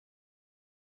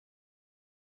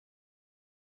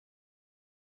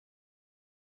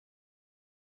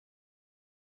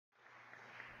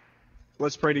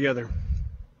Let's pray together.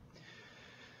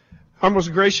 Our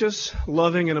most gracious,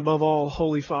 loving, and above all,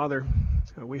 Holy Father,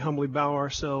 we humbly bow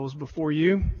ourselves before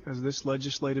you as this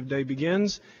legislative day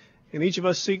begins, and each of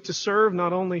us seek to serve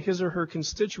not only his or her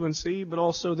constituency, but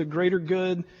also the greater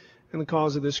good and the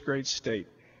cause of this great state.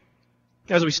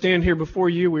 As we stand here before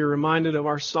you, we are reminded of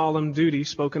our solemn duty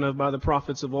spoken of by the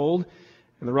prophets of old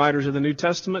and the writers of the New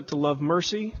Testament to love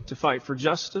mercy, to fight for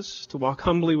justice, to walk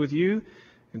humbly with you,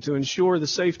 and to ensure the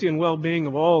safety and well-being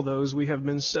of all those we have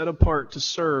been set apart to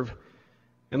serve.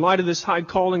 In light of this high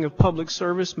calling of public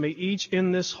service, may each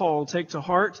in this hall take to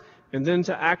heart and then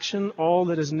to action all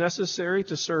that is necessary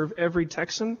to serve every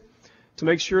Texan, to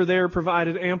make sure they are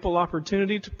provided ample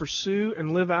opportunity to pursue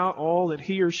and live out all that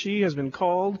he or she has been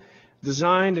called,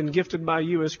 designed, and gifted by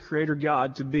you as Creator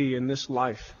God to be in this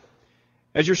life.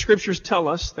 As your scriptures tell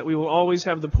us that we will always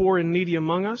have the poor and needy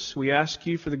among us, we ask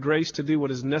you for the grace to do what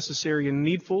is necessary and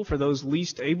needful for those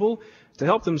least able to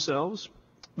help themselves,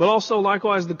 but also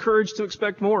likewise the courage to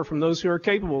expect more from those who are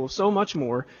capable of so much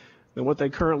more than what they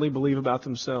currently believe about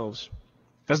themselves.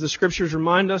 As the scriptures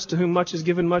remind us, to whom much is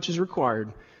given, much is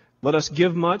required. Let us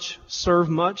give much, serve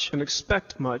much, and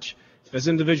expect much as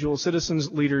individual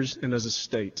citizens, leaders, and as a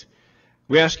state.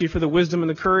 We ask you for the wisdom and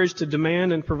the courage to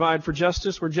demand and provide for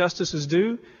justice where justice is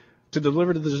due, to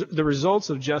deliver the results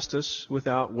of justice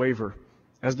without waver.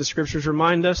 As the scriptures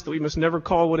remind us that we must never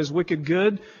call what is wicked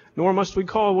good, nor must we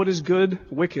call what is good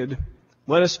wicked.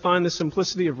 Let us find the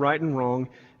simplicity of right and wrong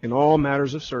in all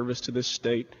matters of service to this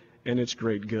state and its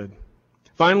great good.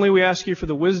 Finally, we ask you for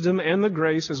the wisdom and the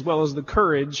grace as well as the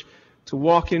courage to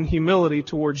walk in humility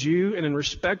towards you and in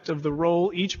respect of the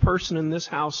role each person in this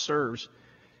house serves.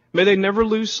 May they never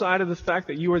lose sight of the fact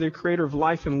that you are the creator of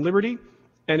life and liberty,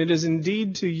 and it is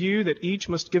indeed to you that each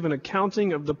must give an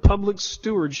accounting of the public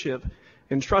stewardship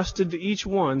entrusted to each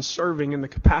one serving in the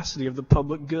capacity of the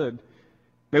public good.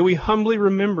 May we humbly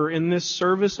remember in this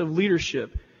service of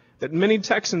leadership that many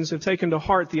Texans have taken to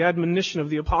heart the admonition of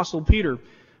the Apostle Peter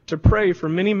to pray for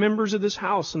many members of this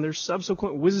house and their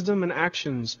subsequent wisdom and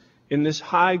actions in this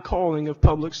high calling of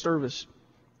public service.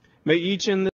 May each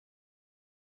in this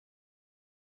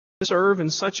serve in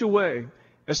such a way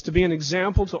as to be an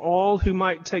example to all who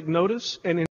might take notice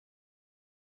and in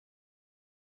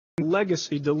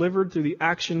legacy delivered through the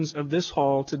actions of this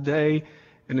hall today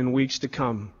and in weeks to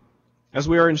come. As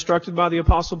we are instructed by the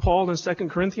Apostle Paul in 2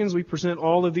 Corinthians, we present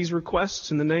all of these requests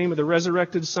in the name of the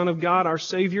resurrected Son of God, our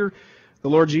Savior, the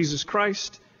Lord Jesus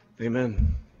Christ.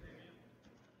 Amen.